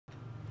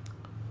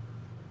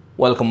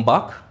Welcome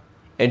back,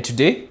 and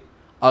today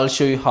I'll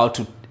show you how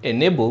to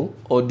enable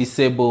or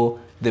disable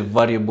the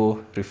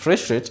variable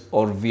refresh rate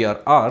or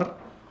VRR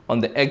on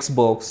the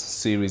Xbox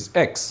Series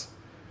X.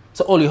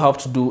 So all you have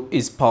to do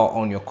is power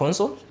on your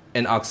console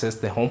and access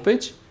the home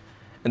page,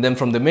 and then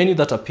from the menu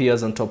that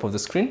appears on top of the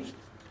screen,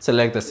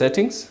 select the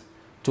settings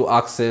to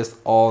access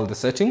all the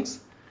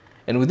settings,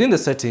 and within the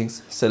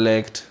settings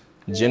select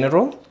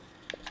general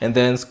and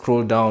then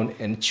scroll down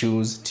and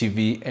choose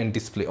TV and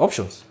display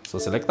options. So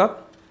select that.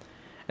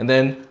 And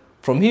then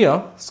from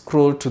here,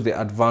 scroll to the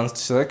advanced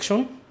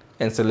section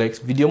and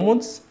select video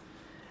modes.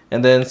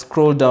 And then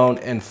scroll down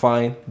and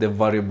find the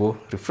variable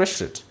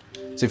refresh rate.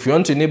 So if you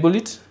want to enable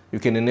it, you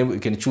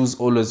can choose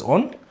always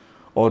on,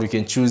 or you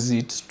can choose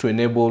it to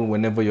enable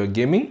whenever you're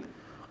gaming.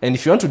 And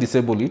if you want to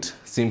disable it,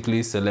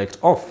 simply select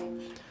off.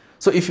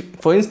 So if,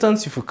 for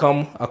instance, if you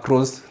come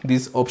across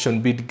this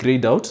option bit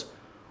grayed out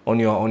on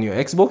your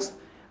Xbox,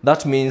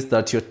 that means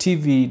that your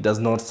TV does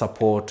not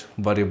support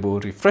variable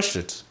refresh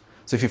rate.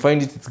 So if you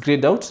find it's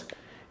grayed out,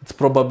 it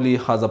probably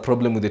has a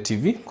problem with the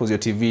TV because your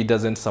TV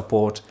doesn't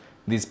support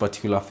this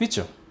particular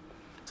feature.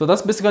 So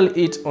that's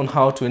basically it on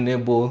how to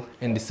enable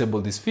and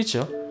disable this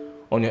feature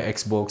on your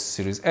Xbox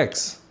Series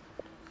X.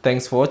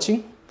 Thanks for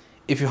watching.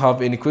 If you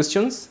have any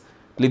questions,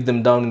 leave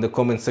them down in the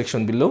comment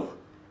section below.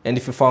 And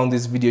if you found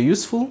this video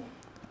useful,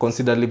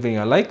 consider leaving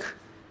a like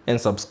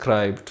and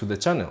subscribe to the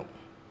channel.